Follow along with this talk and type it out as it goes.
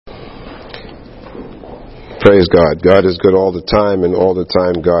Praise God. God is good all the time, and all the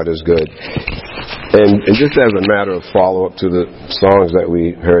time God is good. And just as a matter of follow-up to the songs that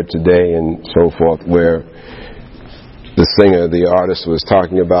we heard today and so forth, where the singer, the artist was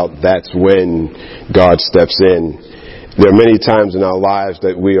talking about that's when God steps in. There are many times in our lives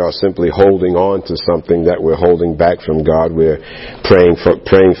that we are simply holding on to something that we're holding back from God. We're praying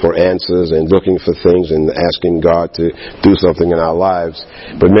for answers and looking for things and asking God to do something in our lives.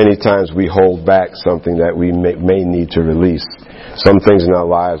 But many times we hold back something that we may need to release. Some things in our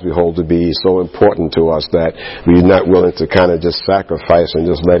lives we hold to be so important to us that we're not willing to kind of just sacrifice and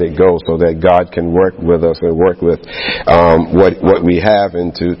just let it go so that God can work with us and work with what we have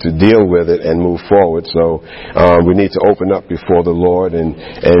and to deal with it and move forward. So we need to open up before the Lord and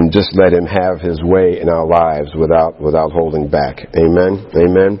just let Him have His way in our lives without holding back. Amen.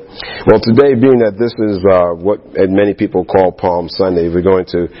 Amen. Well, today, being that this is what many people call Palm Sunday, we're going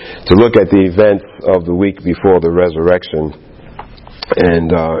to look at the events of the week before the resurrection.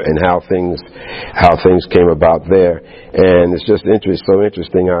 And how things came about there. And it's just so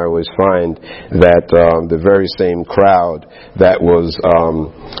interesting. I always find that the very same crowd that was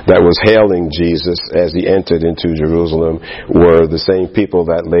hailing Jesus as He entered into Jerusalem were the same people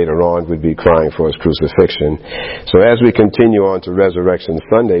that later on would be crying for His crucifixion. So as we continue on to Resurrection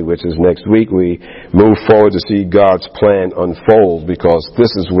Sunday, which is next week, we move forward to see God's plan unfold, because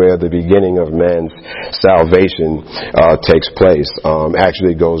this is where the beginning of man's salvation takes place.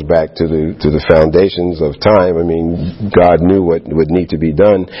 Actually goes back to the foundations of time. I mean, God knew what would need to be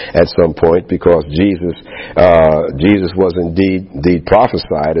done at some point, because Jesus was indeed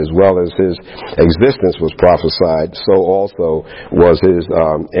prophesied, as well as His existence was prophesied. So also was His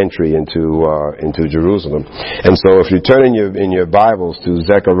entry into Jerusalem. And so, if you turn in your Bibles to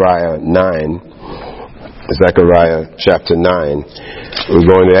Zechariah chapter 9. We're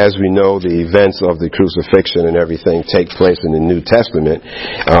going to, as we know, the events of the crucifixion and everything take place in the New Testament.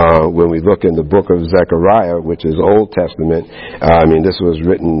 When we look in the book of Zechariah, which is Old Testament, this was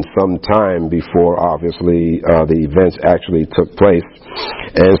written some time before, obviously, the events actually took place.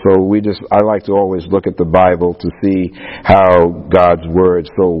 And so I like to always look at the Bible to see how God's Word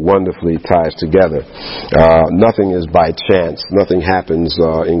so wonderfully ties together. Nothing is by chance. Nothing happens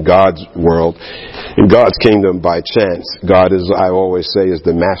in God's world, in God's kingdom, by chance. God is, I always say, is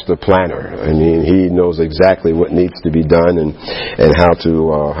the master planner. I mean, He knows exactly what needs to be done and how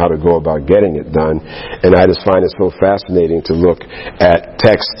to go about getting it done. And I just find it so fascinating to look at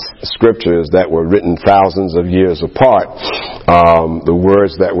scriptures that were written thousands of years apart. The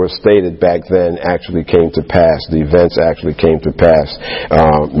words that were stated back then actually came to pass. The events actually came to pass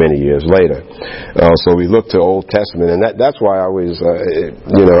many years later. So we look to Old Testament, and that's why I always,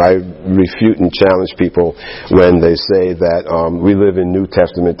 I refute and challenge people when they say that we live in New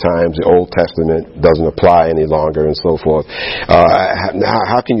Testament times, the Old Testament doesn't apply any longer, and so forth.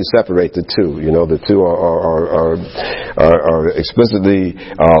 How can you separate the two? The two are explicitly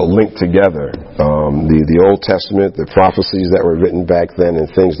linked together. The Old Testament, the prophecies that were written back then, and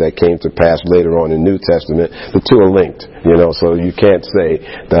things that came to pass later on in New Testament, the two are linked. So you can't say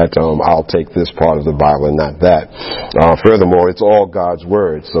that I'll take this part of the Bible and not that. Furthermore, it's all God's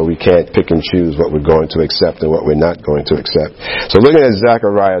Word, so we can't pick and choose what we're going to accept and what we're not going to accept. So looking at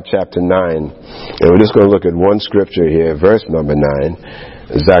Zechariah chapter 9, and we're just going to look at one scripture here, verse number 9,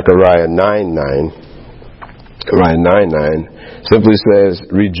 Zechariah 9:9. Zechariah 9:9 simply says,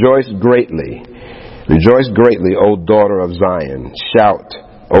 Rejoice greatly, O daughter of Zion. Shout,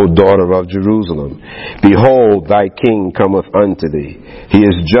 O daughter of Jerusalem. Behold, thy king cometh unto thee. He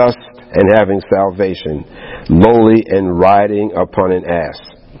is just and having salvation, lowly and riding upon an ass.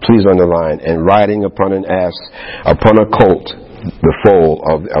 Please underline, and riding upon an ass, upon a colt, the foal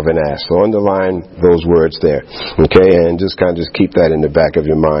of an ass. So underline those words there, okay, and just keep that in the back of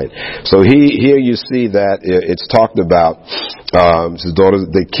your mind. So here you see that it's talked about his daughter,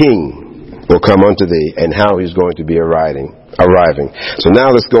 the king will come unto thee, and how he's going to be arriving. So now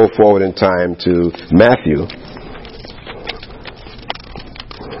let's go forward in time to Matthew.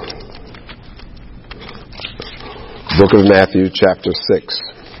 Book of Matthew, chapter 6.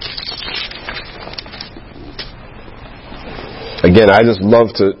 Again, I just love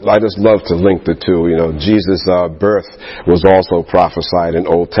to link the two. Jesus' birth was also prophesied in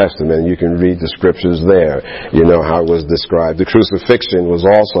Old Testament. You can read the scriptures there. How it was described. The crucifixion was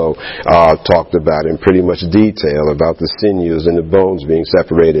also talked about in pretty much detail, about the sinews and the bones being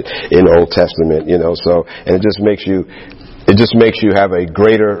separated in Old Testament. And it just makes you have a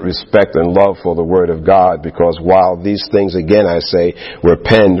greater respect and love for the Word of God, because while these things, again, I say, were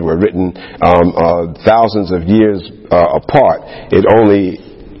written thousands of years apart, it only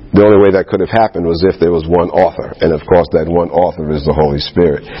The only way that could have happened was if there was one author. And of course that one author is the Holy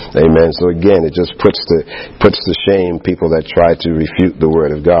Spirit. Amen. So again, it just puts to shame people that try to refute the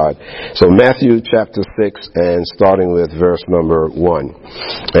Word of God. So Matthew chapter 6 and starting with verse number 1.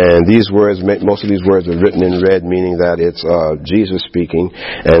 And these words, most of these words are written in red, meaning that it's Jesus speaking.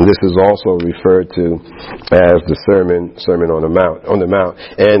 And this is also referred to as the Sermon on the Mount.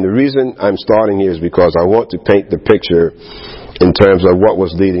 And the reason I'm starting here is because I want to paint the picture in terms of what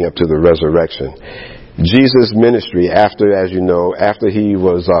was leading up to the resurrection. Jesus' ministry, after he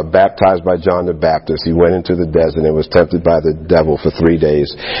was baptized by John the Baptist, he went into the desert and was tempted by the devil for 3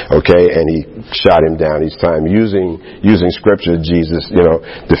 days. Okay, and he shot him down each time. Using scripture, Jesus,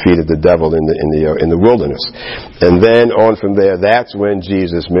 defeated the devil in the wilderness. And then on from there, that's when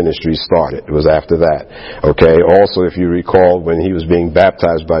Jesus' ministry started. It was after that. Okay. Also, if you recall, when he was being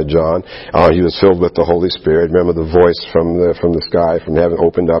baptized by John, he was filled with the Holy Spirit. Remember the voice from the sky, from heaven,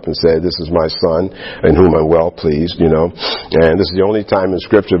 opened up and said, "This is my son, in whom I'm well pleased," And this is the only time in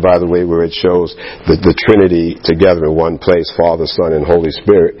Scripture, by the way, where it shows the Trinity together in one place, Father, Son, and Holy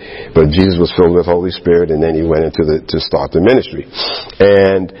Spirit. But Jesus was filled with Holy Spirit, and then he went to start the ministry.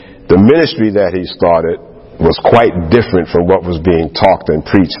 And the ministry that he started was quite different from what was being taught and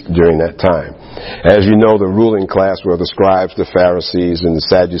preached during that time. As you know, the ruling class were the scribes, the Pharisees, and the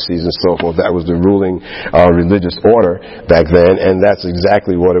Sadducees and so forth. That was the ruling religious order back then, and that's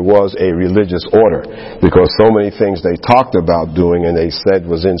exactly what it was, a religious order. Because so many things they talked about doing and they said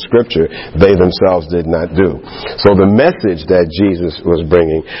was in Scripture, they themselves did not do. So the message that Jesus was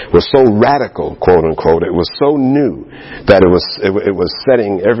bringing was so radical, quote unquote, it was so new that it was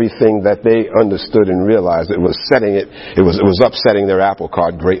setting everything that they understood and realized. It was upsetting their apple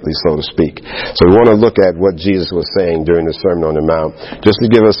cart greatly, so to speak. So we want to look at what Jesus was saying during the Sermon on the Mount, just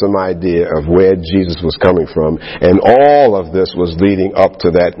to give us some idea of where Jesus was coming from. And all of this was leading up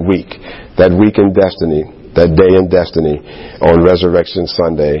to that week in destiny, that day in destiny, on Resurrection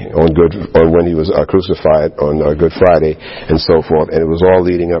Sunday, on when he was crucified, on Good Friday, and so forth. And it was all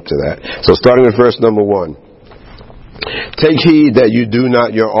leading up to that. So starting with verse number 1. Take heed that you do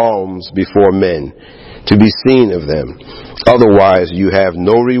not your alms before men, to be seen of them. Otherwise you have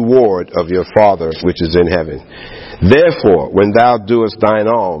no reward of your Father which is in heaven. Therefore, when thou doest thine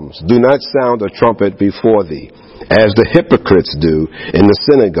alms, do not sound a trumpet before thee, as the hypocrites do in the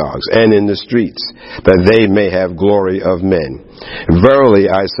synagogues and in the streets, that they may have glory of men. Verily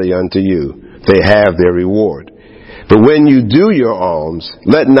I say unto you, they have their reward. But when you do your alms,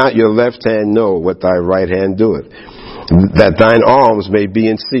 let not your left hand know what thy right hand doeth, that thine alms may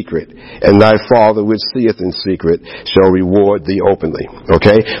be in secret, and thy Father which seeth in secret shall reward thee openly.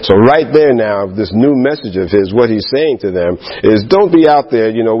 Okay? So right there now, this new message of his, what he's saying to them is, don't be out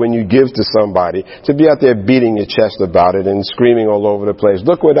there, when you give to somebody, to be out there beating your chest about it and screaming all over the place,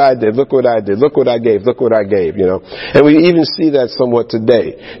 look what I did, look what I did, look what I gave, look what I gave, And we even see that somewhat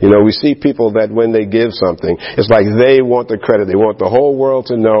today. We see people that when they give something, it's like they want the credit, they want the whole world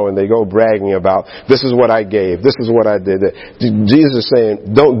to know, and they go bragging about, this is what I gave, this is what I did. Jesus is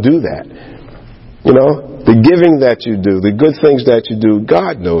saying, don't do that. The giving that you do, the good things that you do,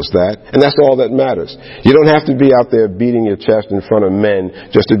 God knows that, and that's all that matters. You don't have to be out there beating your chest in front of men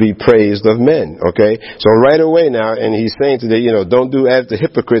just to be praised of men, okay? So right away now, and he's saying today, don't do as the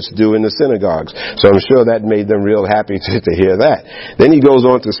hypocrites do in the synagogues. So I'm sure that made them real happy to hear that. Then Jesus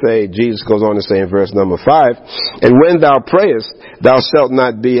goes on to say in verse number 5, and when thou prayest, thou shalt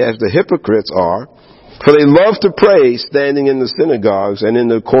not be as the hypocrites are, for they love to pray standing in the synagogues and in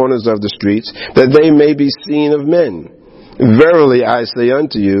the corners of the streets, that they may be seen of men. Verily I say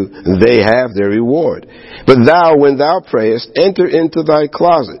unto you, they have their reward. But thou, when thou prayest, enter into thy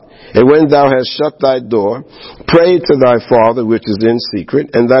closet, and when thou hast shut thy door, pray to thy Father which is in secret,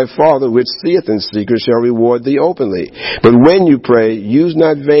 and thy Father which seeth in secret shall reward thee openly. But when you pray, use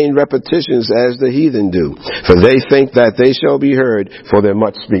not vain repetitions as the heathen do, for they think that they shall be heard for their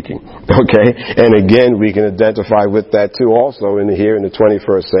much speaking. Okay? And again, we can identify with that too also here in the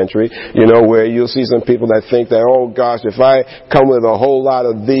 21st century, where you'll see some people that think that, oh gosh, if I come with a whole lot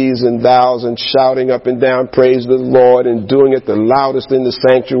of these and thous and shouting up and down, praise the Lord, and doing it the loudest in the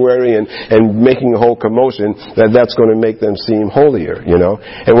sanctuary, and making a whole commotion, that's going to make them seem holier,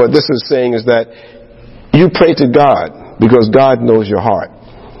 And what this is saying is that you pray to God because God knows your heart.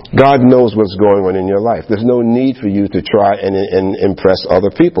 God knows what's going on in your life. There's no need for you to try and impress other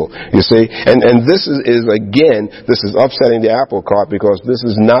people. You see? And this is again, this is upsetting the apple cart, because this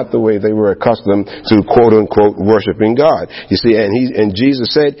is not the way they were accustomed to quote unquote worshiping God. You see, and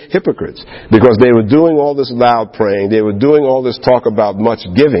Jesus said hypocrites, because they were doing all this loud praying, they were doing all this talk about much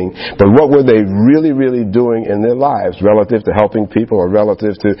giving, but what were they really, really doing in their lives relative to helping people or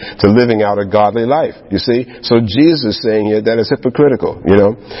relative to living out a godly life? You see? So Jesus is saying here that it's hypocritical, you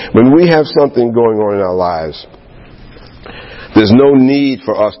know? When we have something going on in our lives, there's no need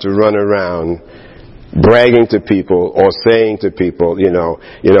for us to run around bragging to people or saying to people, you know,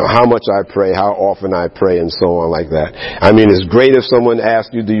 how much I pray, how often I pray, and so on like that. I mean, it's great if someone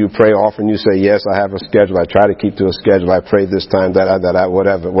asks you, do you pray often? You say, yes, I have a schedule. I try to keep to a schedule. I pray this time,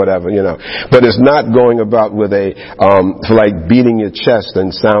 whatever, you know. But it's not going about with like beating your chest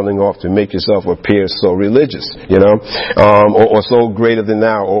and sounding off to make yourself appear so religious, you know, or so greater than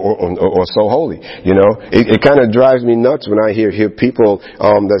thou, or so holy, you know. It kind of drives me nuts when I hear people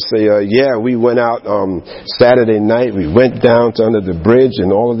that say, yeah, we went out Saturday night, we went down to under the bridge,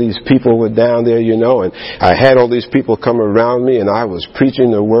 and all of these people were down there, you know, and I had all these people come around me, and I was preaching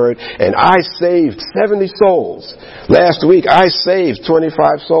the word, and I saved 70 souls. Last week, I saved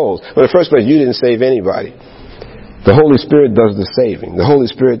 25 souls. Well, in the first place, you didn't save anybody. The Holy Spirit does the saving. The Holy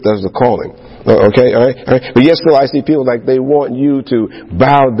Spirit does the calling. Okay, all right. But yet still I see people like they want you to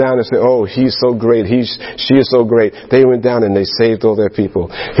bow down and say, oh, he's so great, she is so great. They went down and they saved all their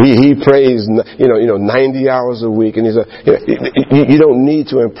people. He prays, 90 hours a week, and you don't need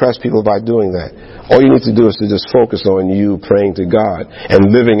to impress people by doing that. All you need to do is to just focus on you praying to God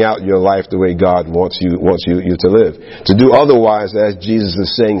and living out your life the way God wants you to live. To do otherwise, as Jesus is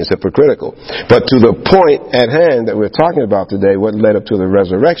saying, is hypocritical. But to the point at hand that we're talking about today, what led up to the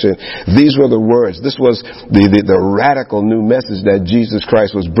resurrection, these were the words. This was the radical new message that Jesus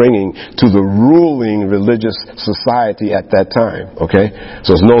Christ was bringing to the ruling religious society at that time. Okay?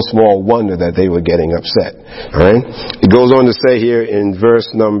 So it's no small wonder that they were getting upset. All right? It goes on to say here in verse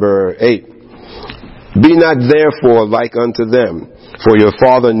number 8, be not therefore like unto them, for your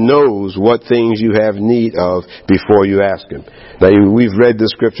Father knows what things you have need of before you ask Him. Now, we've read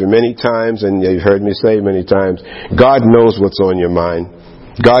this scripture many times, and you've heard me say many times, God knows what's on your mind.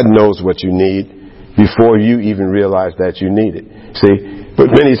 God knows what you need before you even realize that you need it. See? But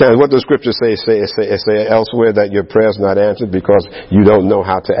many times, what does Scripture say elsewhere? That your prayer's not answered because you don't know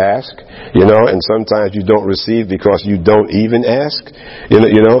how to ask, and sometimes you don't receive because you don't even ask,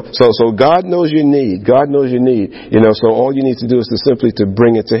 So God knows your need. God knows your need, so all you need to do is to simply to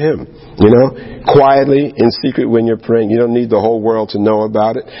bring it to Him, quietly, in secret when you're praying. You don't need the whole world to know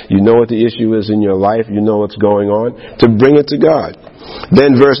about it. You know what the issue is in your life. You know what's going on. To bring it to God.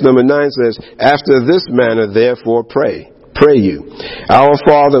 Then verse number 9 says, after this manner therefore pray you, our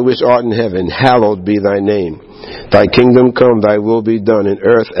Father which art in heaven, hallowed be thy name. Thy kingdom come, thy will be done in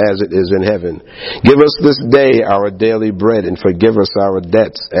earth as it is in heaven. Give us this day our daily bread, and forgive us our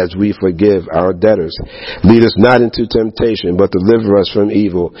debts as we forgive our debtors. Lead us not into temptation, but deliver us from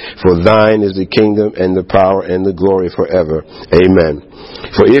evil. For thine is the kingdom and the power and the glory forever. Amen.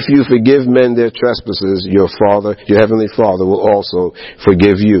 For if you forgive men their trespasses, your heavenly Father will also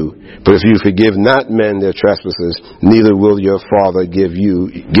forgive you. But if you forgive not men their trespasses, neither will your Father forgive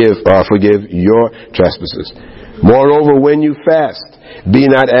your trespasses. Moreover, when you fast, be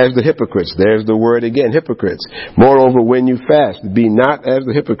not as the hypocrites. There's the word again, hypocrites. Moreover, when you fast, be not as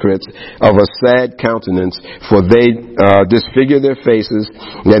the hypocrites of a sad countenance, for they disfigure their faces,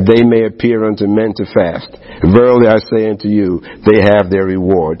 that they may appear unto men to fast. Verily I say unto you, they have their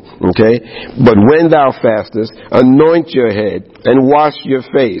reward. Okay? But when thou fastest, anoint your head and wash your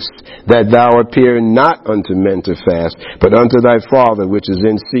face, that thou appear not unto men to fast, but unto thy Father which is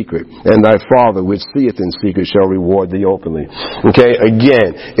in secret, and thy Father which seeth in secret shall reward thee openly. Okay?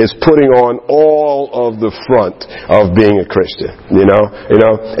 Again, it's putting on all of the front of being a Christian,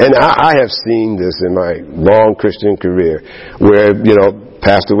 and I have seen this in my long Christian career where,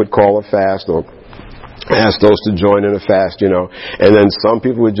 pastor would call a fast or ask those to join in a fast, and then some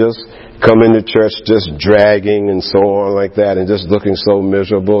people would just come into church just dragging and so on like that and just looking so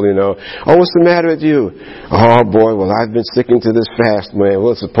miserable, Oh, what's the matter with you? Oh boy, well I've been sticking to this fast, man.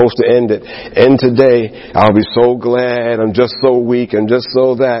 Well, it's supposed to end today. I'll be so glad. I'm just so weak. I'm just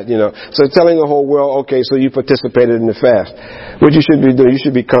so that, So telling the whole world, okay, so you participated in the fast. What you should be doing, you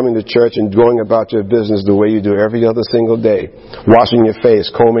should be coming to church and going about your business the way you do every other single day. Washing your face,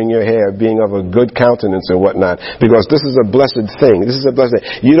 combing your hair, being of a good countenance and whatnot. Because this is a blessed thing. This is a blessed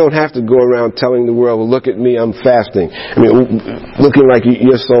thing. You don't have to go around telling the world, well, look at me, I'm fasting. I mean, looking like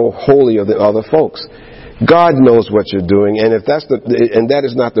you're so holier than other folks. God knows what you're doing, and that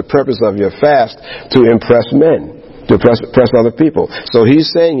is not the purpose of your fast, to impress men, to impress other people. So he's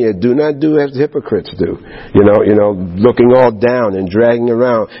saying here, do not do as hypocrites do, looking all down and dragging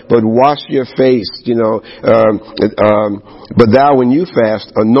around, but wash your face, but thou, when you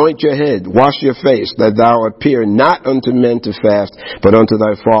fast, anoint your head, wash your face, that thou appear not unto men to fast, but unto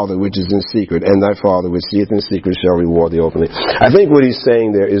thy Father which is in secret, and thy Father which seeth in secret shall reward thee openly. I think what he's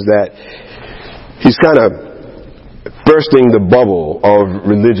saying there is that he's kind of bursting the bubble of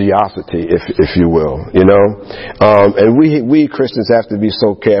religiosity, if you will, and we Christians have to be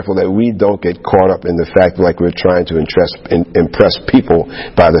so careful that we don't get caught up in the fact like we're trying to impress people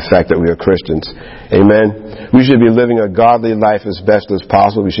by the fact that we are Christians. Amen. We should be living a godly life as best as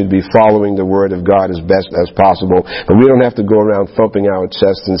possible. We should be following the Word of God as best as possible, but we don't have to go around thumping our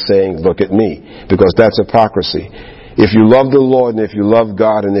chests and saying, "Look at me," because that's hypocrisy. If you love the Lord and if you love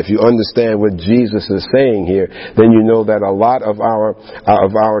God and if you understand what Jesus is saying here, then you know that a lot of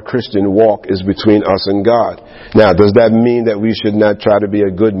our Christian walk is between us and God. Now, does that mean that we should not try to be a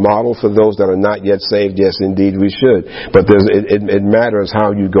good model for those that are not yet saved? Yes, indeed we should. But it matters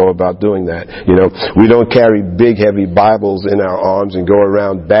how you go about doing that. We don't carry big, heavy Bibles in our arms and go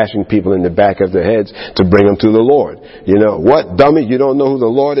around bashing people in the back of their heads to bring them to the Lord. What, dummy? You don't know who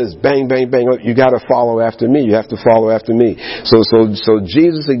the Lord is? Bang, bang, bang. You got to follow after me. You have to follow after me. So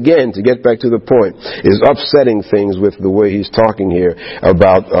Jesus, again, to get back to the point, is upsetting things with the way he's talking here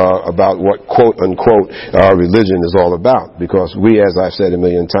about what quote unquote religion is all about. Because we, as I've said a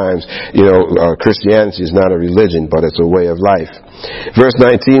million times, Christianity is not a religion, but it's a way of life. Verse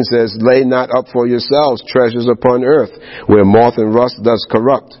 19 says, "Lay not up for yourselves treasures upon earth, where moth and rust does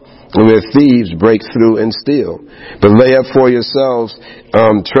corrupt, where thieves break through and steal. But lay up for yourselves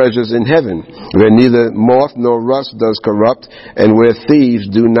treasures in heaven, where neither moth nor rust does corrupt, and where thieves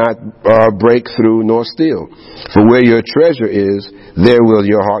do not break through nor steal. For where your treasure is, there will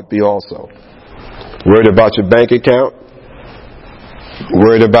your heart be also." Worried about your bank account?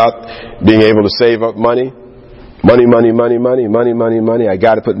 Worried about being able to save up money? Money. I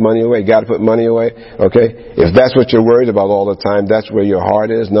got to put money away. Okay? If that's what you're worried about all the time, that's where your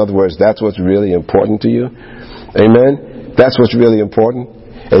heart is. In other words, that's what's really important to you. Amen? That's what's really important.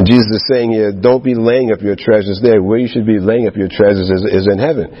 And Jesus is saying here, don't be laying up your treasures there. Where you should be laying up your treasures is in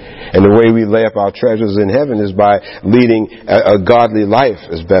heaven. And the way we lay up our treasures in heaven is by leading a godly life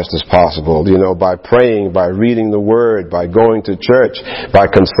as best as possible. By praying, by reading the Word, by going to church,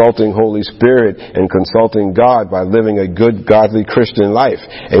 by consulting Holy Spirit and consulting God, by living a good, godly Christian life.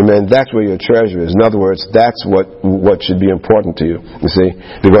 Amen. That's where your treasure is. In other words, that's what should be important to you. You see?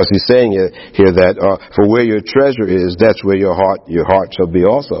 Because he's saying here that for where your treasure is, that's where your heart shall be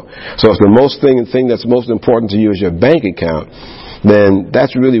also. So if the thing that's most important to you is your bank account, then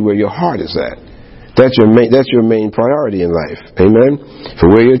that's really where your heart is at. That's your main priority in life. Amen? For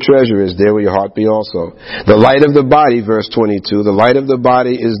where your treasure is, there will your heart be also. The light of the body, verse 22, the light of the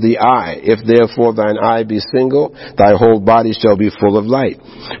body is the eye. If therefore thine eye be single, thy whole body shall be full of light.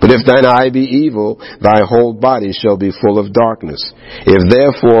 But if thine eye be evil, thy whole body shall be full of darkness. If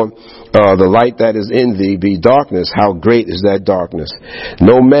therefore the light that is in thee be darkness, how great is that darkness?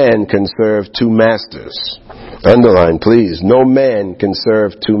 No man can serve two masters. Underline, please. No man can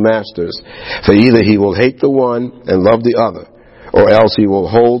serve two masters. For either he will hate the one and love the other, or else he will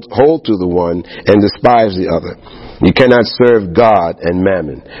hold to the one and despise the other. You cannot serve God and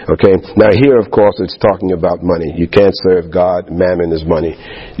mammon. Okay? Now here, of course, it's talking about money. You can't serve God. Mammon is money.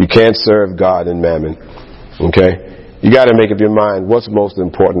 You can't serve God and mammon. Okay? You got to make up your mind what's most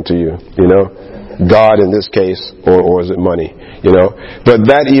important to you. God in this case, or is it money? But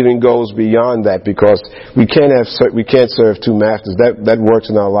that even goes beyond that, because we can't serve two masters. That works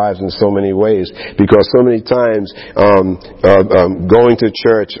in our lives in so many ways, because so many times going to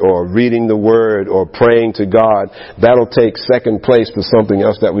church or reading the Word or praying to God, that'll take second place to something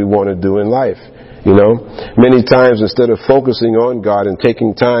else that we want to do in life. Many times instead of focusing on God and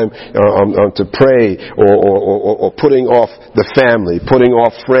taking time to pray or putting off the family, putting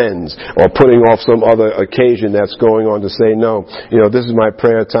off friends, or putting off some other occasion that's going on to say, no, this is my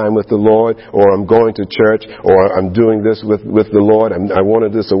prayer time with the Lord, or I'm going to church, or I'm doing this with the Lord, I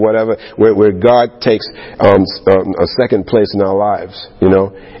wanted this or whatever, where God takes a second place in our lives,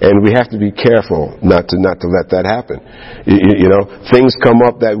 and we have to be careful not to let that happen. Things come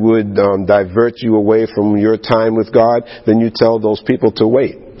up that would divert you away from your time with God, then you tell those people to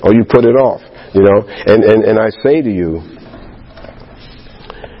wait, or you put it off, and I say to you,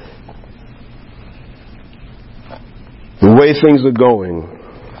 the way things are going,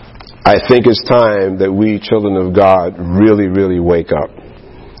 I think it's time that we children of God really, really wake up.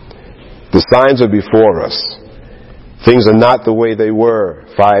 The signs are before us. Things are not the way they were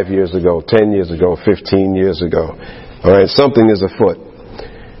 5 years ago, 10 years ago, 15 years ago. All right, something is afoot.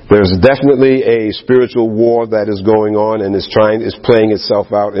 There's definitely a spiritual war that is going on and is playing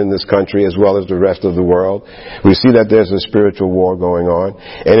itself out in this country as well as the rest of the world. We see that there's a spiritual war going on.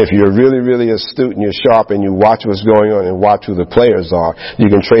 And if you're really, really astute and you're sharp and you watch what's going on and watch who the players are, you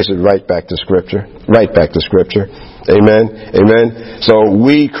can trace it right back to Scripture. Right back to Scripture. Amen? Amen? So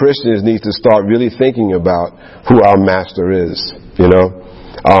we Christians need to start really thinking about who our master is,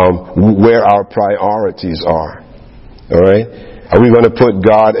 where our priorities are. All right? Are we going to put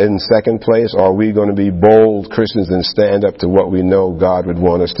God in second place, or are we going to be bold Christians and stand up to what we know God would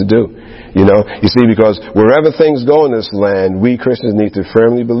want us to do? You see, because wherever things go in this land, we Christians need to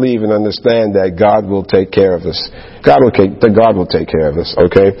firmly believe and understand that God will take care of us. God will take care of us,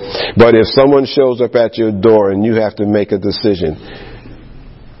 okay? But if someone shows up at your door and you have to make a decision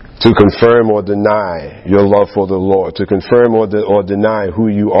to confirm or deny your love for the Lord, to confirm or deny who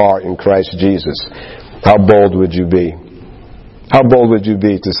you are in Christ Jesus, how bold would you be? How bold would you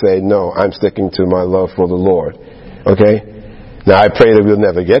be to say, no, I'm sticking to my love for the Lord? Okay? Now, I pray that we'll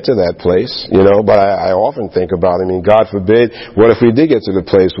never get to that place, but I often think about, God forbid, what if we did get to the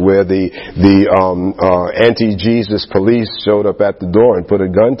place where the anti-Jesus police showed up at the door and put a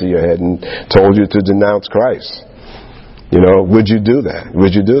gun to your head and told you to denounce Christ? Would you do that?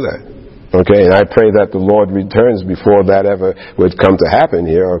 Would you do that? Okay, and I pray that the Lord returns before that ever would come to happen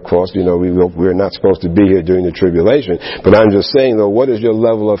here. Of course, we're not supposed to be here during the tribulation. But I'm just saying, though, what is your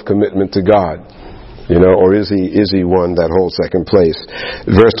level of commitment to God? Or is he one that holds second place?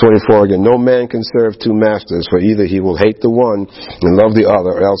 Verse 24 again, no man can serve two masters, for either he will hate the one and love the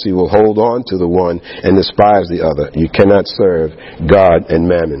other, or else he will hold on to the one and despise the other. You cannot serve God and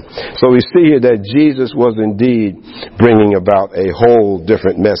mammon. So we see here that Jesus was indeed bringing about a whole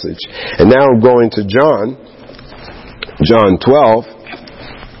different message. And now going to John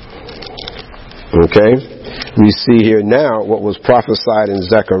 12. Okay, we see here now what was prophesied in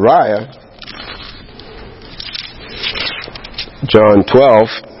Zechariah. John 12.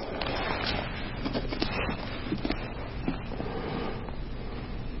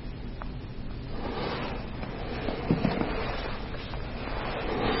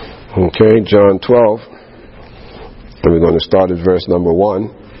 Okay, John 12. And we're going to start at verse number 1.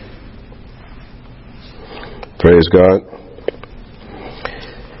 Praise God.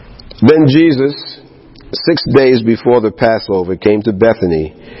 Then Jesus, 6 days before the Passover, came to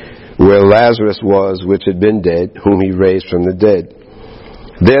Bethany, where Lazarus was, which had been dead, whom he raised from the dead.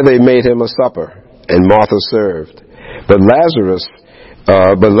 There they made him a supper, and Martha served. But Lazarus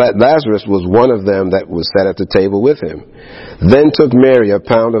was one of them that was sat at the table with him. Then took Mary a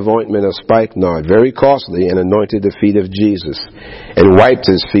pound of ointment of spikenard, very costly, and anointed the feet of Jesus, and wiped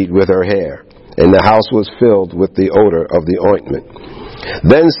his feet with her hair. And the house was filled with the odor of the ointment.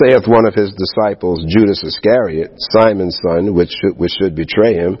 Then saith one of his disciples, Judas Iscariot, Simon's son, which should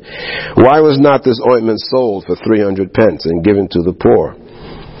betray him, why was not this ointment sold for 300 pence and given to the poor?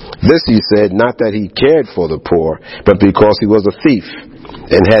 This he said, not that he cared for the poor, but because he was a thief,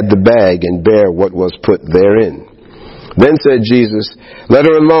 and had the bag and bare what was put therein. Then said Jesus, let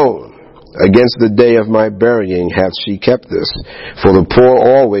her alone. Against the day of my burying hath she kept this. For the poor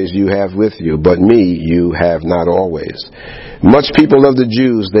always you have with you, but me you have not always. Much people of the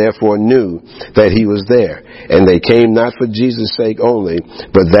Jews therefore knew that he was there, and they came not for Jesus' sake only,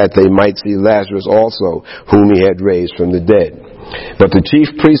 but that they might see Lazarus also, whom he had raised from the dead. But the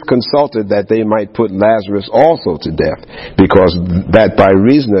chief priests consulted that they might put Lazarus also to death, because that by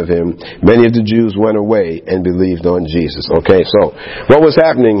reason of him many of the Jews went away and believed on Jesus. Okay, so what was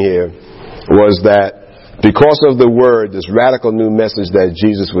happening here was that because of the word, this radical new message that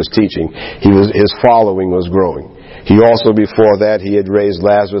Jesus was teaching, his following was growing. He also, before that, he had raised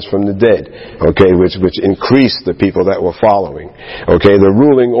Lazarus from the dead, okay, which increased the people that were following. Okay, the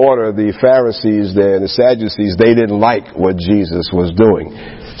ruling order, the Pharisees and the Sadducees, they didn't like what Jesus was doing.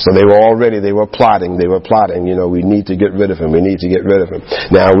 So they were plotting, we need to get rid of him,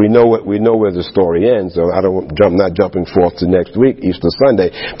 Now, we know where the story ends, so not jumping forth to next week, Easter Sunday,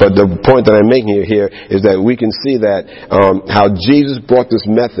 but the point that I'm making here is that we can see that, how Jesus brought this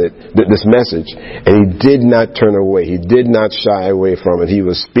message, and he did not turn away, he did not shy away from it, he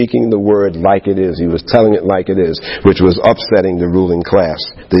was speaking the word like it is, he was telling it like it is, which was upsetting the ruling class.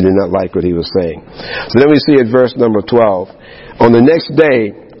 They did not like what he was saying. So then we see at verse number 12, on the next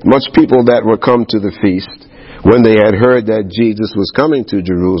day, much people that were come to the feast when they had heard that Jesus was coming to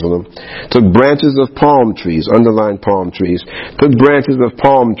Jerusalem, took branches of palm trees, underline palm trees, took branches of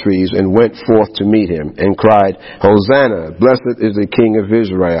palm trees and went forth to meet him and cried, Hosanna, blessed is the King of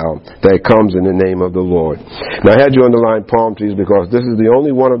Israel that comes in the name of the Lord. Now I had you underline palm trees because this is the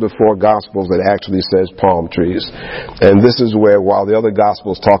only one of the four Gospels that actually says palm trees. And this is where, while the other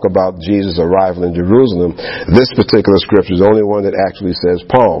Gospels talk about Jesus' arrival in Jerusalem, this particular scripture is the only one that actually says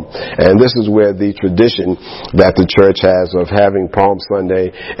palm. And this is where the tradition that the church has of having Palm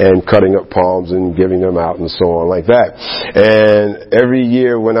Sunday and cutting up palms and giving them out and so on like that. And every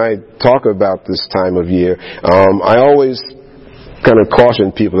year when I talk about this time of year, I always kind of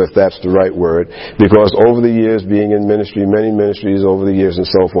caution people, if that's the right word, because over the years, being in ministry, many ministries over the years and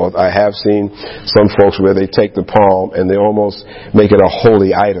so forth, I have seen some folks where they take the palm and they almost make it a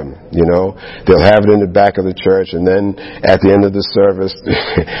holy item, you know. They'll have it in the back of the church, and then at the end of the service,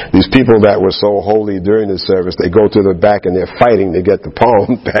 these people that were so holy during the service, they go to the back and they're fighting to get the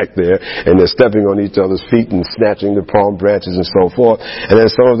palm back there, and they're stepping on each other's feet and snatching the palm branches and so forth. And then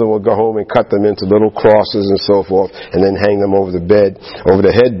some of them will go home and cut them into little crosses and so forth, and then hang them over the bed, over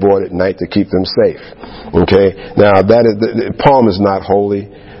the headboard at night to keep them safe. Okay? Now, that is, the palm is not holy.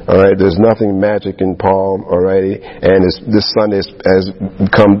 Alright? There's nothing magic in palm, alrighty? And this Sunday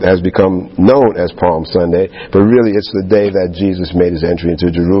has become known as Palm Sunday, but really it's the day that Jesus made his entry into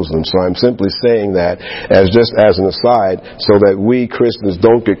Jerusalem. So I'm simply saying that just as an aside, so that we Christians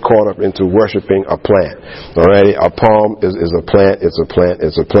don't get caught up into worshiping a plant. Alrighty? A palm is a plant, it's a plant,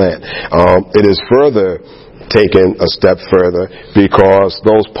 it's a plant. It is further taken a step further, because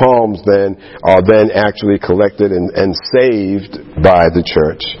those palms then are then actually collected and saved by the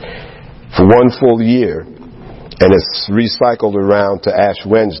church for one full year, and it's recycled around to Ash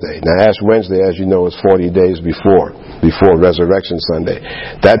Wednesday. Now, Ash Wednesday, as you know, is 40 days before Resurrection Sunday.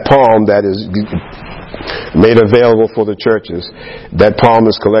 That palm that is made available for the churches, that palm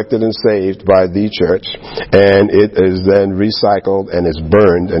is collected and saved by the church, and it is then recycled and it's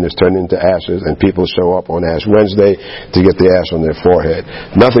burned and it's turned into ashes, and people show up on Ash Wednesday to get the ash on their forehead.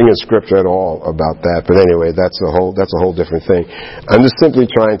 Nothing in Scripture at all about that, but anyway, that's a whole different thing. I'm just simply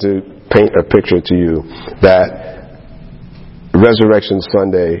trying to paint a picture to you that Resurrection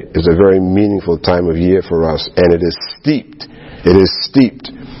Sunday is a very meaningful time of year for us, and it is steeped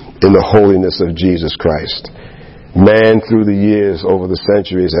in the holiness of Jesus Christ. Man, through the years, over the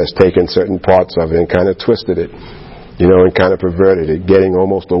centuries, has taken certain parts of it and kind of twisted it, you know, and kind of perverted it, getting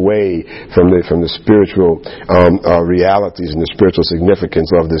almost away from the spiritual realities and the spiritual significance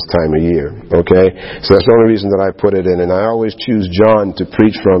of this time of year. Okay? So that's the only reason that I put it in. And I always choose John to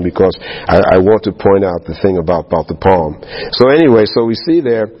preach from, because I want to point out the thing about the palm. So anyway, so we see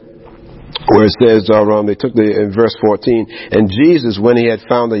there where it says, they took in verse 14, and Jesus, when he had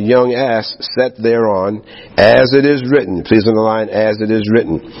found a young ass, sat thereon, as it is written. Please underline, as it is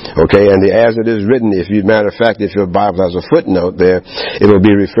written. Okay, and the as it is written, matter of fact, if your Bible has a footnote there, it'll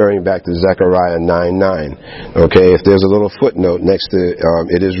be referring back to Zechariah 9:9. Okay, if there's a little footnote next to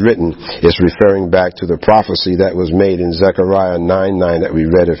it is written, it's referring back to the prophecy that was made in Zechariah 9:9 that we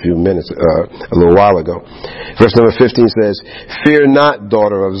read a little while ago. Verse number 15 says, Fear not,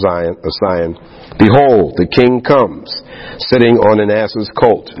 daughter of Zion. Behold, the king comes, sitting on an ass's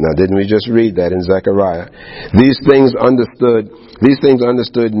colt. Now, didn't we just read that in Zechariah? These things understood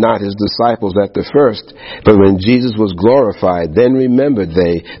not his disciples at the first, but when Jesus was glorified, then remembered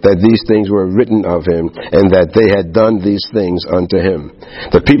they that these things were written of him, and that they had done these things unto him.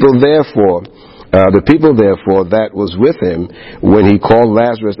 The people therefore that was with him when he called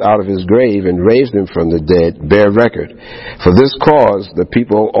Lazarus out of his grave and raised him from the dead bear record. For this cause the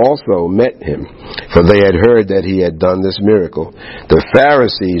people also met him, for they had heard that he had done this miracle. The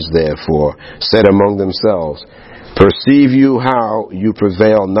Pharisees therefore said among themselves, Perceive you how you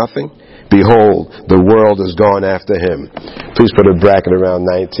prevail nothing? Behold, the world has gone after him. Please put a bracket around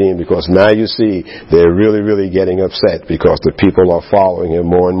 19, because now you see they're really, really getting upset because the people are following him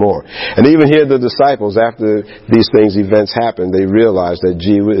more and more. And even here the disciples, after these events happen, they realize that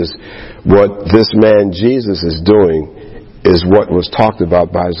what this man Jesus is doing is what was talked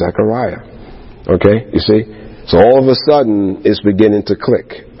about by Zechariah. Okay, you see? So all of a sudden, it's beginning to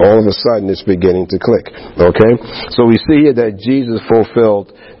click. Okay? So we see here that Jesus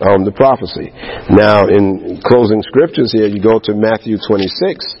fulfilled the prophecy. Now, in closing scriptures here, you go to Matthew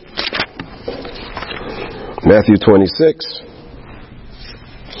 26. Matthew 26.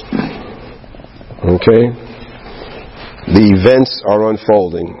 Okay? The events are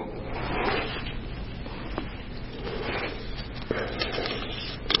unfolding.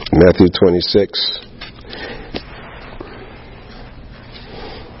 Matthew 26.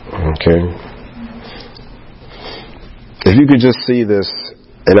 Okay. if you could just see this,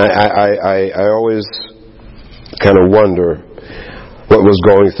 and I always kind of wonder what was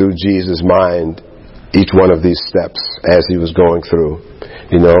going through Jesus' mind each one of these steps as he was going through.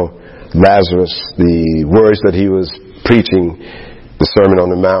 You know, Lazarus, the words that he was preaching, the Sermon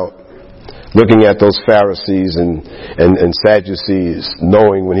on the Mount, looking at those Pharisees and Sadducees,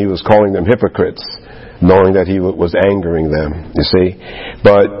 knowing when he was calling them hypocrites, knowing that he was angering them, you see.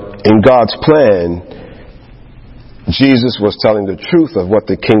 But in God's plan, Jesus was telling the truth of what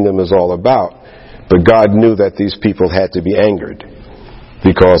the kingdom is all about. But God knew that these people had to be angered,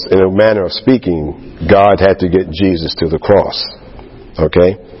 because in a manner of speaking, God had to get Jesus to the cross.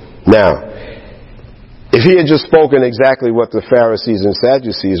 Okay? Now, if he had just spoken exactly what the Pharisees and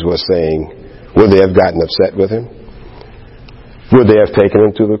Sadducees were saying, would they have gotten upset with him? Would they have taken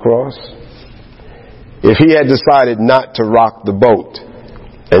him to the cross? If he had decided not to rock the boat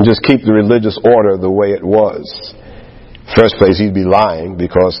and just keep the religious order the way it was, first place, he'd be lying,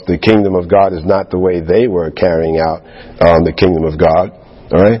 because the kingdom of God is not the way they were carrying out the kingdom of God.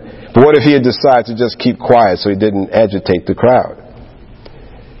 All right? But what if he had decided to just keep quiet so he didn't agitate the crowd?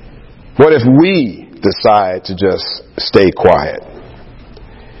 What if we decide to just stay quiet,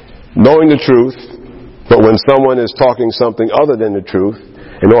 knowing the truth, but when someone is talking something other than the truth,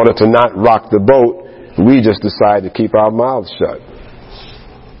 in order to not rock the boat, we just decide to keep our mouths shut?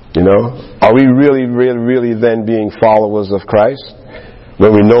 You know, are we really then being followers of Christ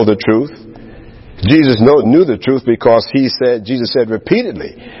when we know the truth? Jesus knew the truth, because Jesus said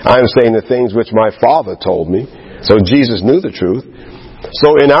repeatedly, I am saying the things which my Father told me. So Jesus knew the truth.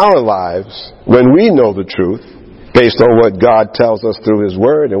 So in our lives, when we know the truth, based on what God tells us through His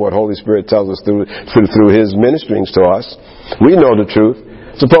Word and what Holy Spirit tells us through His ministerings to us, we know the truth.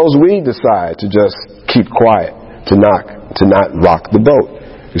 Suppose we decide to just keep quiet, to not rock the boat.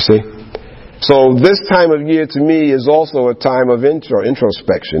 You see? So this time of year to me is also a time of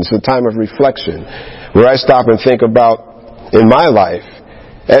introspection. It's a time of reflection, where I stop and think about, in my life,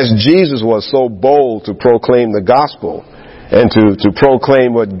 as Jesus was so bold to proclaim the gospel and to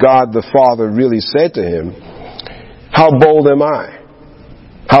proclaim what God the Father really said to him, how bold am I?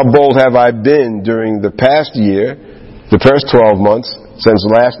 How bold have I been during the past year, the first 12 months, since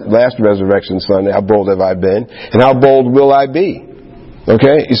last Resurrection Sunday? How bold have I been? And how bold will I be?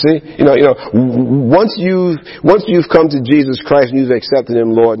 Okay, you see, you know, once you've come to Jesus Christ and you've accepted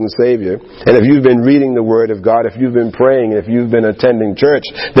Him Lord and Savior, and if you've been reading the Word of God, if you've been praying, if you've been attending church,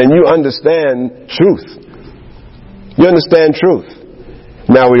 then you understand truth. You understand truth.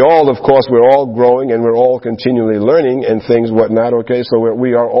 Now we're all growing and we're all continually learning and things, whatnot. Okay, so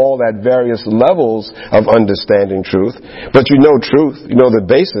we are all at various levels of understanding truth, but you know truth. You know the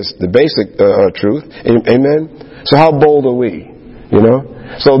basic truth. Amen. So how bold are we? You know?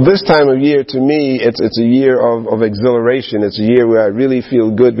 So this time of year, to me, it's a year of exhilaration. It's a year where I really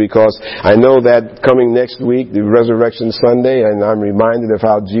feel good, because I know that coming next week, the Resurrection Sunday, and I'm reminded of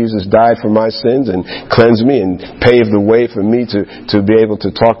how Jesus died for my sins and cleansed me and paved the way for me to be able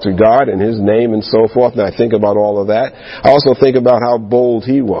to talk to God in His name and so forth. And I think about all of that. I also think about how bold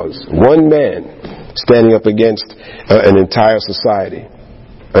He was. One man standing up against an entire society,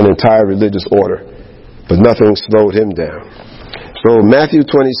 an entire religious order. But nothing slowed Him down. So Matthew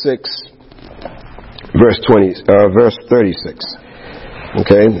 26, verse 36.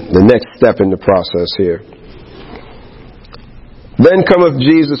 Okay, the next step in the process here. Then cometh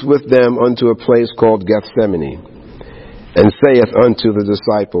Jesus with them unto a place called Gethsemane, and saith unto the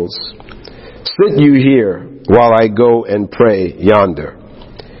disciples, Sit you here, while I go and pray yonder.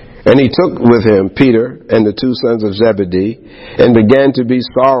 And he took with him Peter and the two sons of Zebedee, and began to be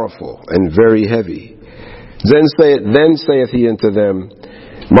sorrowful and very heavy. Then saith he unto them,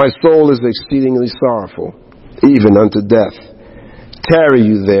 My soul is exceedingly sorrowful, even unto death. Tarry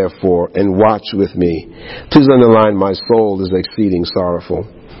you therefore, and watch with me. Please underline, my soul is exceeding sorrowful.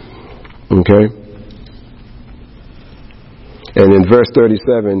 Okay? And in verse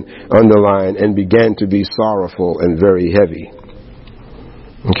 37, underline, and began to be sorrowful and very heavy.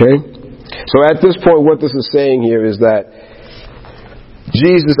 Okay? So at this point, what this is saying here is that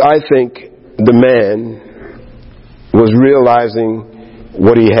Jesus, I think, the man, was realizing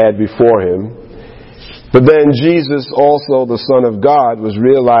what he had before him. But then Jesus, also the Son of God, was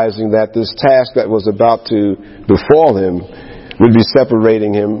realizing that this task that was about to befall him would be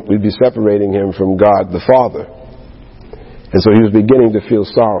separating him from God the Father. And so he was beginning to feel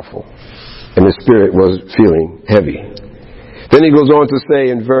sorrowful, and his spirit was feeling heavy. Then he goes on to say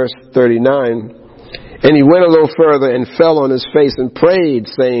in verse 39, And he went a little further and fell on his face and prayed,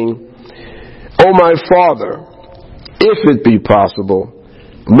 saying, O my Father, if it be possible,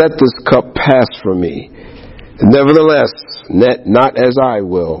 let this cup pass from me. Nevertheless, not as I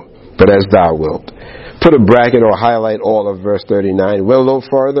will, but as thou wilt. Put a bracket or highlight all of verse 39. Went a little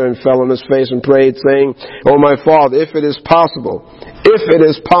further and fell on his face and prayed, saying, "Oh, my Father, if it is possible,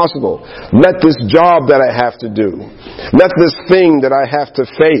 let this job that I have to do, let this thing that I have to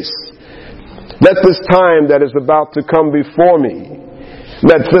face, let this time that is about to come before me,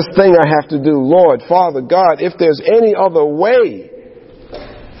 let this thing I have to do, Lord, Father, God, if there's any other way,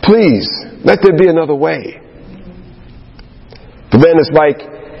 please, let there be another way." But then it's like,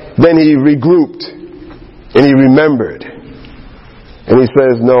 then he regrouped and he remembered. And he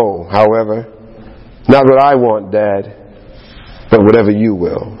says, "No, however, not what I want, Dad, but whatever you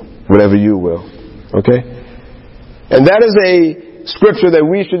will. Whatever you will." Okay? And that is a scripture that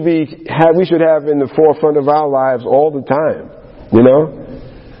we should have in the forefront of our lives all the time. You know?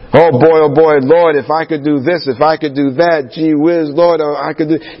 Oh boy, Lord, if I could do this, if I could do that, gee whiz, Lord, I could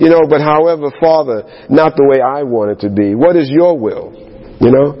do, but however, Father, not the way I want it to be. What is your will?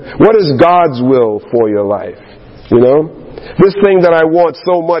 What is God's will for your life? This thing that I want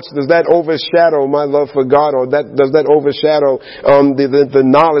so much, does that overshadow my love for God, or does that overshadow the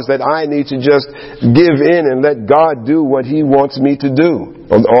knowledge that I need to just give in and let God do what He wants me to do,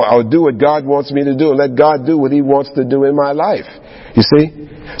 or do what God wants me to do, and let God do what He wants to do in my life? You see?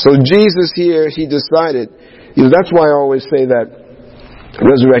 So Jesus here, He decided, that's why I always say that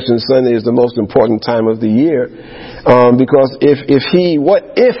Resurrection Sunday is the most important time of the year, because what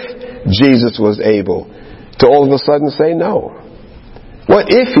if Jesus was able to all of a sudden say no? What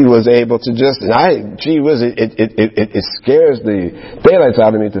if He was able to just, it scares the daylights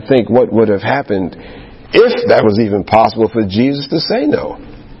out of me to think what would have happened if that was even possible for Jesus to say no,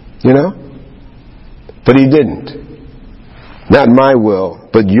 But He didn't. Not my will,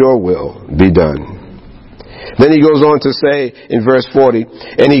 but your will be done. Then He goes on to say in verse 40,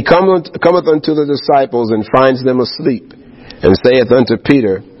 "And He cometh unto the disciples and finds them asleep, and saith unto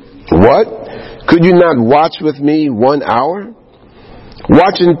Peter, What? Could you not watch with me 1 hour?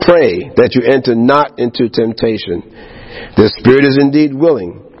 Watch and pray that you enter not into temptation. The spirit is indeed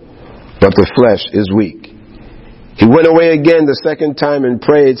willing, but the flesh is weak." He went away again the second time and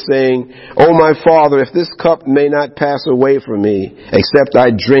prayed, saying, "O my Father, if this cup may not pass away from me, except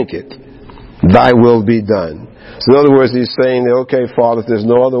I drink it, thy will be done." So in other words, he's saying, okay, Father, if there's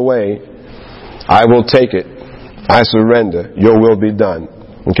no other way, I will take it. I surrender. Your will be done.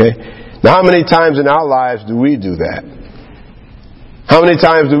 Okay? Now, how many times in our lives do we do that? How many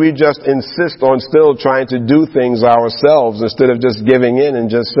times do we just insist on still trying to do things ourselves instead of just giving in and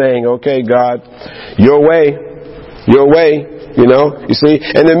just saying, okay, God, your way, you see?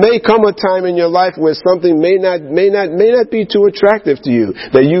 And there may come a time in your life where something may not be too attractive to you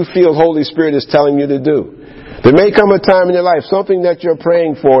that you feel Holy Spirit is telling you to do. There may come a time in your life, something that you're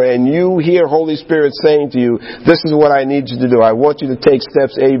praying for, and you hear Holy Spirit saying to you, "This is what I need you to do. I want you to take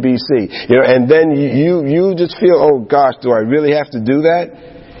steps A, B, C." And then you just feel, "Oh gosh, do I really have to do that?"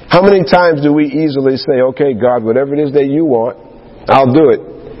 How many times do we easily say, "Okay, God, whatever it is that you want, I'll do it.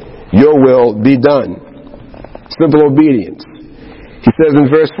 Your will be done." Simple obedience. He says in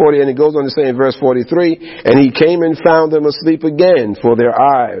verse 40, and it goes on to say in verse 43, "And He came and found them asleep again, for their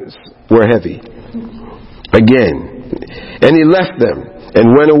eyes were heavy." Again. "And He left them,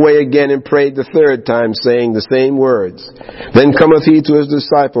 and went away again and prayed the third time, saying the same words. Then cometh He to His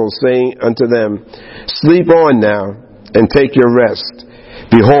disciples, saying unto them, Sleep on now, and take your rest.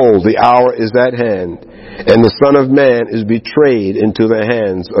 Behold, the hour is at hand, and the Son of Man is betrayed into the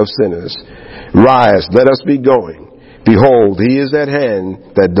hands of sinners. Rise, let us be going. Behold, He is at hand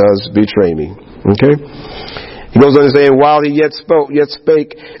that does betray me." Okay? He goes on to say, "And while He yet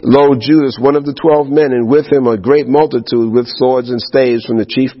spake, lo, Judas, one of the 12 men, and with him a great multitude with swords and staves from the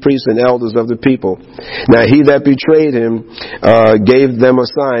chief priests and elders of the people. Now he that betrayed Him gave them a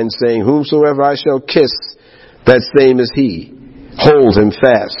sign, saying, Whomsoever I shall kiss, that same is he. Hold him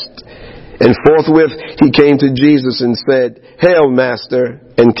fast. And forthwith He came to Jesus and said, Hail, Master,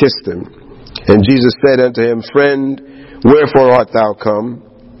 and kissed Him. And Jesus said unto him, Friend, wherefore art thou come?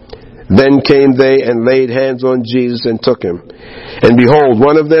 Then came they and laid hands on Jesus and took Him. And behold,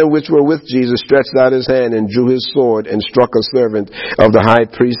 one of them which were with Jesus stretched out his hand and drew his sword and struck a servant of the high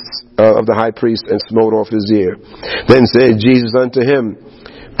priest and smote off his ear. Then said Jesus unto him,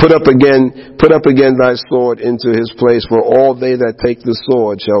 Put up again thy sword into his place, for all they that take the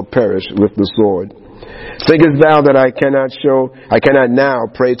sword shall perish with the sword. Thinkest thou that I cannot now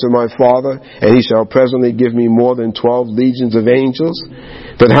pray to my Father, and He shall presently give me more than 12 legions of angels?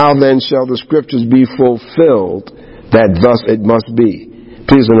 But how then shall the Scriptures be fulfilled, that thus it must be?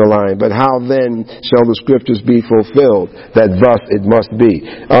 Peace in the line. But how then shall the scriptures be fulfilled, that thus it must be?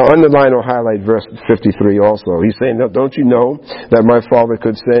 Underline or highlight verse 53 also. He's saying, don't you know that my Father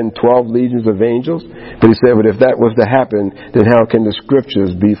could send 12 legions of angels? But he said, but if that was to happen, then how can the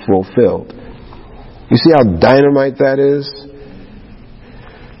scriptures be fulfilled? You see how dynamite that is?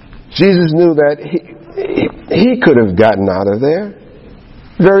 Jesus knew that he could have gotten out of there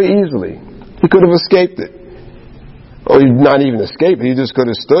very easily. He could have escaped it. Or not even escape, he just could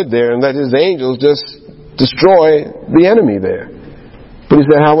have stood there and let his angels just destroy the enemy there. But he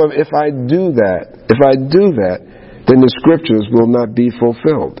said, however, if I do that, then the scriptures will not be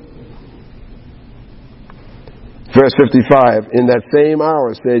fulfilled. Verse 55, in that same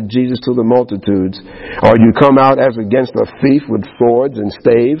hour said Jesus to the multitudes, are you come out as against a thief with swords and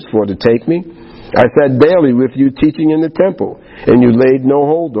staves for to take me? I sat daily with you teaching in the temple, and you laid no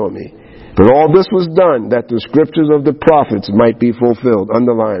hold on me. But all this was done that the scriptures of the prophets might be fulfilled.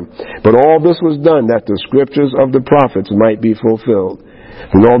 Underline. But all this was done that the scriptures of the prophets might be fulfilled.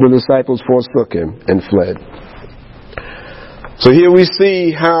 And all the disciples forsook him and fled. So here we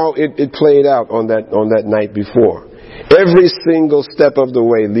see how it played out on that night before. Every single step of the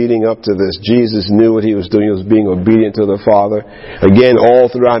way leading up to this, Jesus knew what he was doing. He was being obedient to the Father. Again, all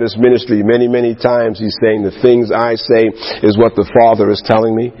throughout his ministry, many, many times he's saying the things I say is what the Father is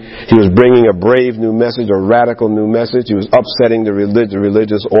telling me. He was bringing a brave new message, a radical new message. He was upsetting the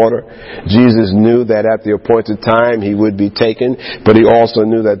religious order. Jesus knew that at the appointed time he would be taken, but he also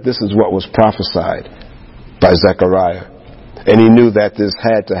knew that this is what was prophesied by Zechariah. And he knew that this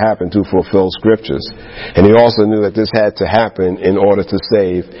had to happen to fulfill scriptures. And he also knew that this had to happen in order to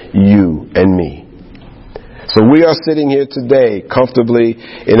save you and me. So we are sitting here today comfortably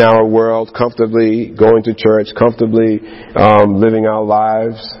in our world, comfortably going to church, comfortably living our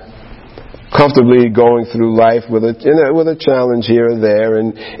lives, comfortably going through life with a challenge here or there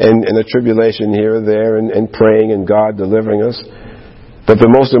and a tribulation here or there and praying and God delivering us. But the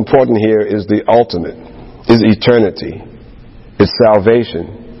most important here is the ultimate, is eternity. It's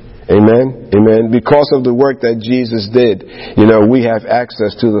salvation. Amen? Amen. Because of the work that Jesus did, we have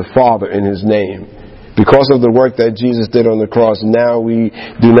access to the Father in his name. Because of the work that Jesus did on the cross, now we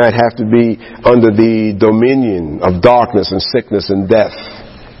do not have to be under the dominion of darkness and sickness and death.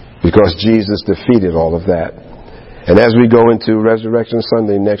 Because Jesus defeated all of that. And as we go into Resurrection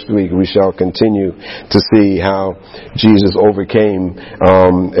Sunday next week, we shall continue to see how Jesus overcame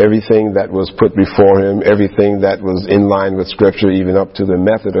everything that was put before him, everything that was in line with Scripture, even up to the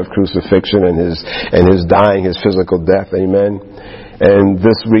method of crucifixion and his dying, his physical death. Amen. And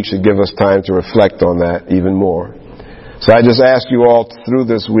this week should give us time to reflect on that even more. So I just ask you all through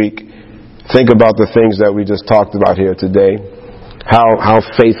this week, think about the things that we just talked about here today. How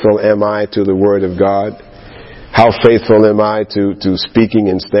faithful am I to the Word of God? How faithful am I to speaking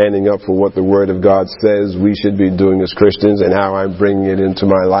and standing up for what the Word of God says we should be doing as Christians and how I'm bringing it into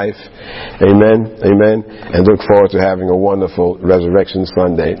my life? Amen. Amen. And look forward to having a wonderful Resurrection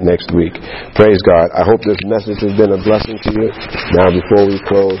Sunday next week. Praise God. I hope this message has been a blessing to you. Now before we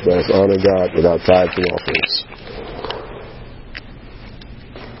close, let's honor God with our tithes and offerings.